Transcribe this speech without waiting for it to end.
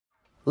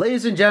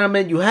Ladies and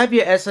gentlemen, you have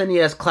your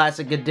SNES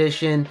Classic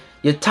Edition.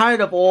 You're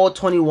tired of all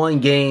 21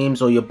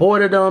 games, or you're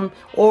bored of them,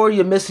 or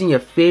you're missing your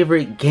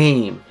favorite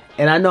game.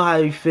 And I know how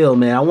you feel,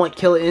 man. I want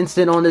Killer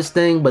Instinct on this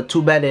thing, but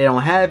too bad they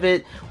don't have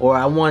it. Or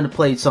I want to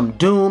play some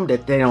Doom,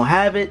 that they don't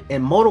have it.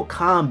 And Mortal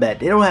Kombat,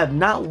 they don't have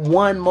not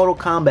one Mortal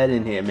Kombat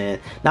in here, man.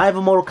 Not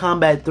even Mortal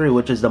Kombat 3,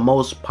 which is the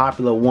most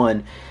popular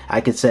one,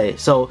 I could say.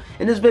 So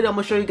in this video, I'm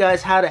going to show you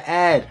guys how to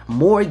add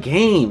more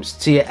games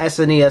to your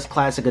SNES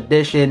Classic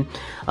Edition.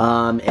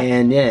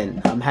 And yeah,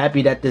 I'm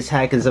happy that this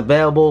hack is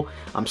available.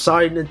 I'm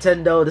sorry,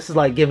 Nintendo. This is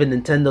like giving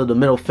Nintendo the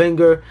middle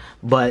finger,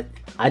 but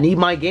I need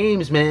my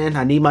games, man.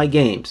 I need my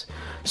games.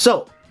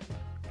 So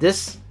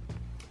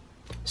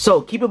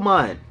keep in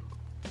mind,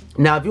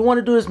 now if you want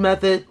to do this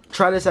method,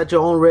 try this at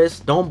your own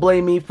risk. Don't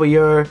blame me for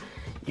your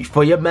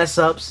mess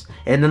ups.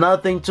 And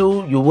another thing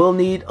too, you will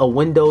need a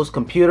Windows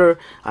computer.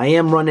 I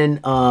am running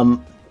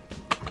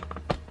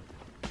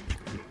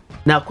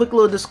now, quick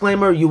little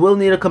disclaimer, you will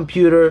need a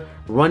computer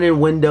running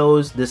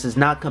Windows. This is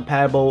not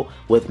compatible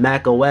with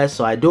Mac OS,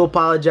 so I do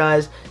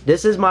apologize.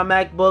 This is my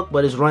MacBook,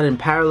 but it's running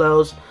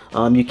Parallels.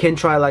 You can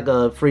try like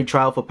a free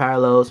trial for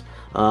Parallels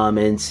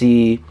and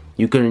see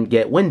you can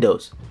get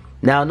Windows.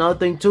 Now, another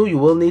thing too, you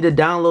will need to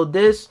download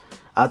this.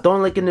 I'll throw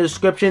a link in the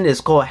description.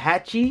 It's called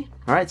Hatchy.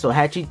 Alright, so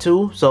Hatchy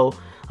 2. So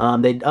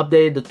they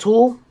updated the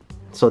tool.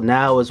 So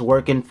now it's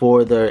working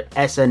for the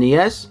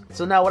SNES.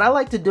 So now what I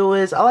like to do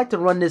is I like to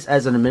run this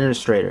as an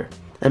administrator.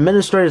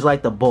 Administrator is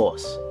like the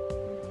boss.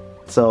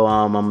 So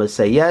I'm gonna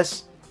say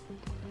yes.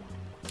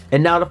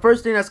 And now the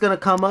first thing that's gonna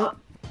come up,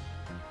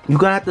 you're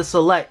gonna have to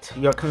select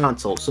your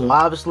console. So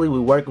obviously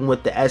we're working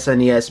with the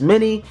SNES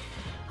Mini.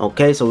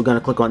 Okay, so we're gonna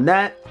click on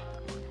that.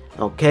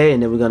 Okay,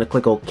 and then we're gonna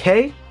click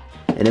OK.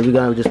 And then we're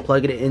gonna just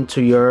plug it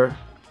into your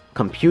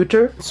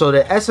computer. So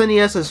the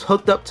SNES is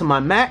hooked up to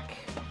my Mac.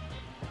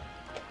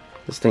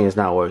 This thing is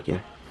not working.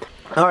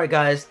 Alright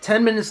guys,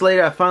 10 minutes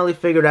later I finally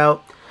figured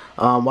out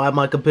why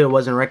my computer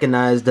wasn't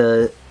recognized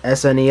the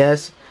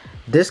SNES.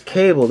 This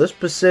cable, this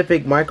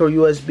specific micro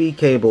USB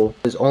cable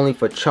is only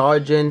for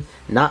charging,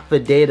 not for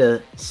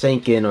data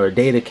syncing or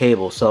data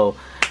cable. So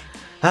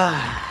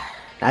I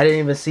didn't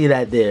even see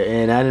that there,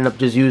 and I ended up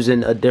just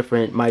using a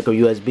different micro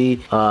USB.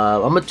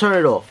 I'm gonna turn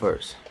it off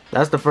first.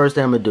 That's the first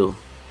thing I'm gonna do,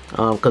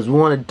 because we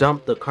want to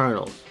dump the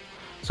kernels.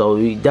 So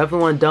we definitely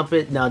want to dump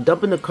it. Now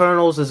dumping the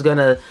kernels is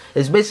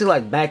it's basically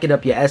like backing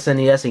up your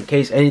SNES in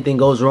case anything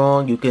goes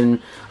wrong. You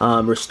can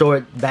restore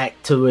it back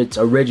to its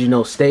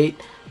original state.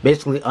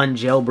 Basically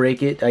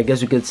unjailbreak it, I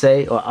guess you could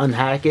say, or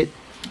unhack it.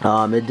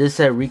 It just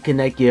said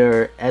reconnect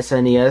your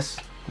SNES.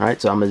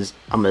 Alright, so I'm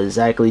gonna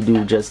exactly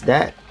do just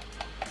that.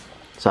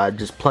 So I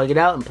just plug it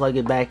out and plug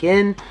it back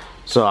in.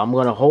 So I'm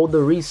gonna hold the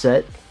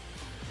reset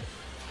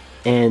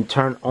and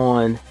turn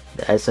on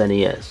the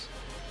SNES.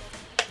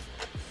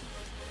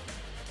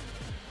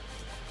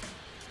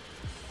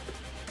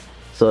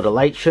 So the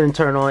light shouldn't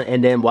turn on,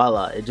 and then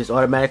voila, it just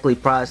automatically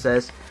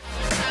processed.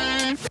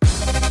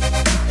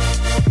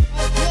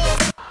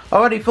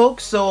 Alrighty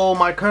folks, so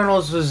my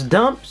kernels was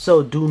dumped.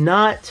 So do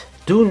not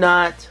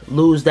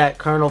lose that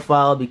kernel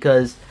file,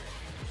 because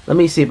let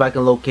me see if I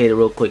can locate it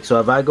real quick. So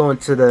if I go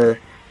into the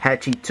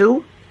Hatchy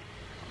 2,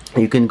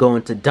 you can go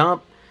into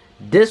dump.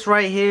 This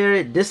right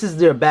here, this is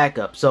their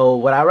backup. So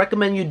what I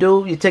recommend you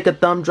do, you take a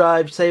thumb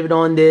drive, save it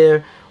on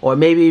there, or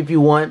maybe if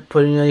you want,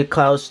 put it in your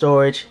cloud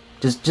storage.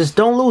 Just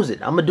don't lose it.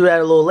 I'm gonna do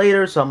that a little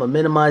later, so I'm gonna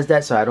minimize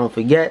that so I don't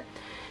forget.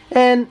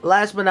 And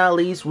last but not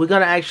least, we're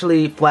gonna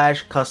actually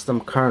flash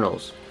custom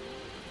kernels.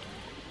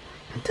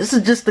 This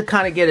is just to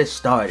kind of get it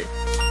started.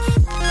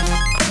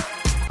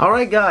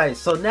 Alright guys,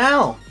 so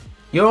now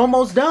you're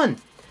almost done.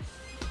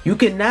 You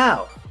can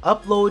now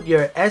upload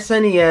your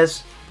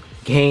SNES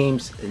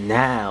games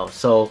now.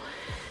 So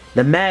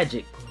the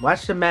magic,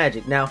 watch the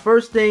magic. Now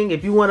first thing,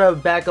 if you want to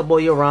back up all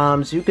your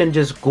ROMs, you can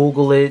just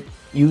Google it,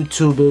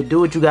 YouTube it, do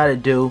what you gotta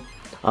do.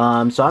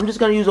 So I'm just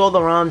gonna use all the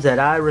ROMs that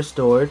I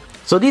restored.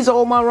 So these are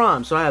all my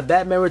ROMs. So I have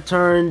Batman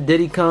Return,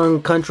 Diddy Kong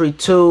Country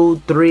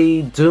 2,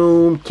 3,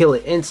 Doom,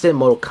 Killer Instinct,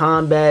 Mortal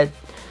Kombat,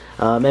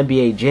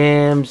 NBA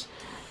Jams.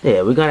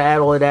 Yeah, we're gonna add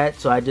all of that.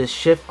 So I just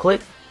shift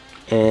click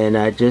and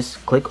I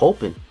just click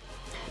open.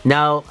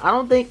 Now I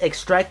don't think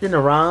extracting the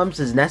ROMs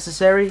is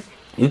necessary.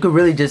 You could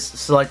really just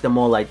select them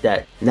all like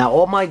that. Now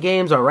all my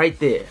games are right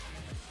there.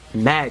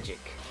 Magic.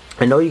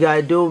 And all you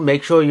gotta do,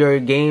 make sure your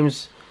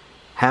games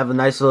have a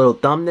nice little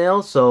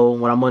thumbnail. So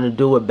what I'm going to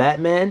do with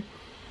Batman,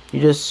 you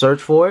just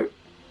search for it,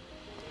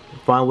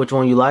 find which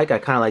one you like. I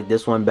kind of like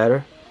this one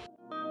better.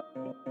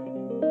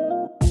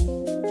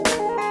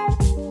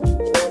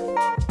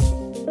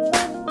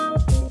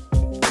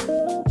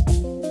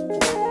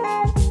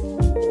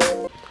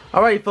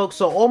 Alright folks,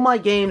 so all my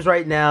games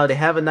right now, they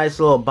have a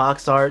nice little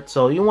box art.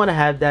 So you want to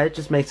have that, it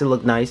just makes it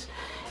look nice.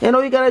 And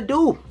all you gotta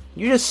do,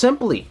 you just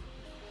simply,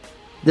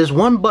 there's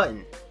one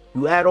button,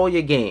 you add all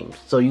your games.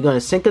 So you're going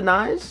to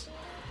synchronize,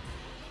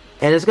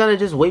 and it's going to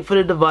just wait for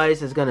the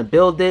device. It's going to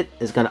build it,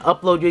 it's going to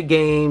upload your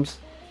games,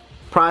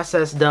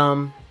 process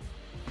them,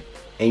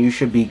 and you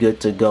should be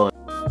good to go.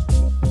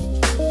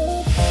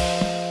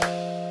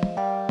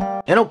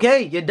 And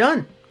okay, you're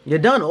done. You're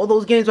done. All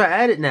those games are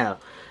added now.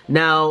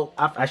 Now,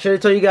 I should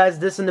have told you guys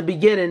this in the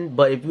beginning,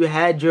 but if you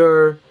had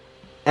your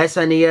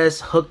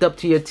SNES hooked up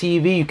to your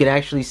TV, you can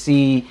actually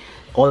see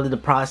all of the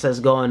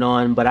process going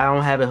on. But I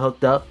don't have it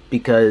hooked up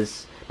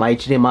because my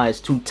HDMI is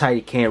too tight,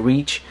 it can't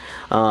reach.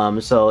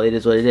 So it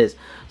is what it is.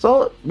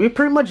 So we're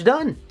pretty much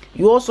done.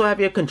 You also have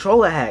your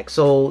controller hack.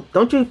 So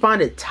don't you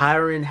find it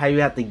tiring how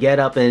you have to get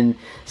up and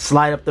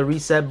slide up the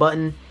reset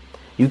button?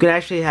 You can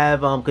actually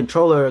have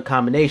controller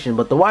combination,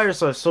 but the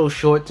wires are so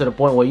short to the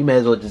point where you may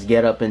as well just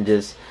get up and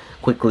just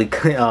quickly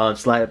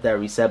slide up that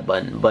reset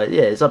button. But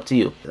yeah, it's up to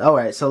you.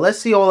 Alright, so let's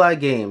see all our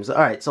games.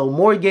 Alright, so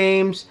more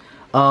games.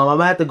 I'm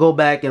gonna have to go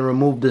back and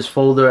remove this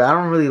folder. I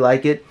don't really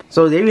like it.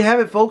 So there you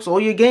have it, folks,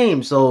 all your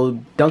games. So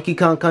Donkey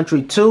Kong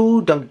Country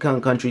 2, Donkey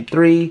Kong Country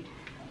 3,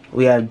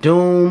 we have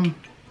Doom,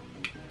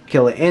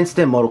 Killer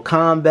Instinct, Mortal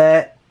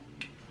Kombat.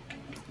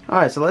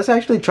 Alright, so let's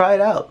actually try it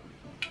out.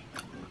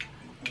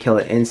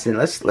 Killer Instinct.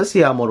 Let's see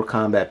how Mortal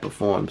Kombat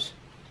performs.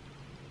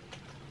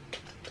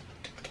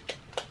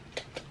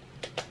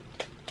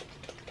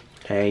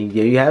 And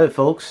there you have it,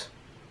 folks.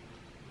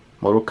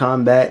 Mortal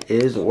Kombat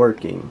is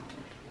working.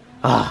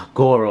 Ah,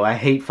 Goro. I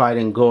hate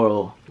fighting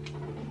Goro.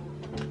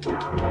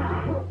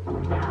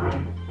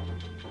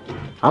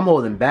 I'm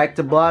holding back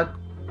to block.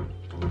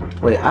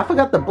 Wait, I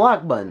forgot the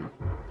block button.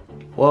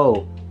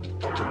 Whoa.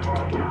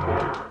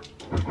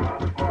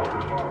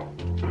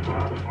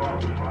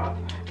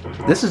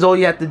 This is all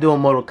you have to do in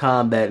Mortal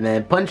Kombat,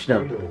 man. Punch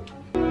them.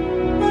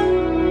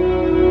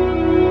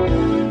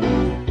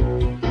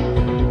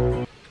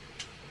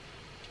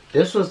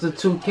 This was the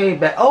 2K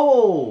back.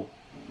 Oh!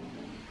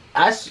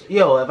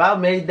 Yo, if I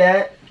made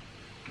that.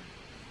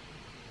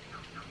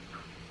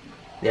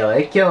 Yo,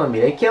 they killing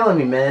me. They killing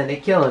me, man. They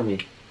killing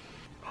me.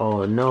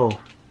 Oh, no.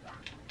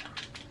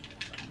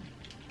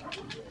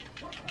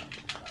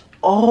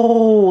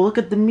 Oh, look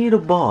at the meter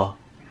ball.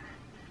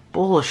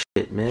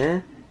 Bullshit,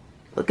 man.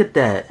 Look at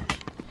that.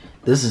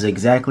 This is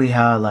exactly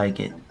how I like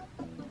it.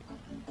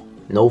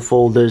 No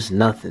folders,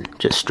 nothing.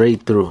 Just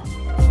straight through.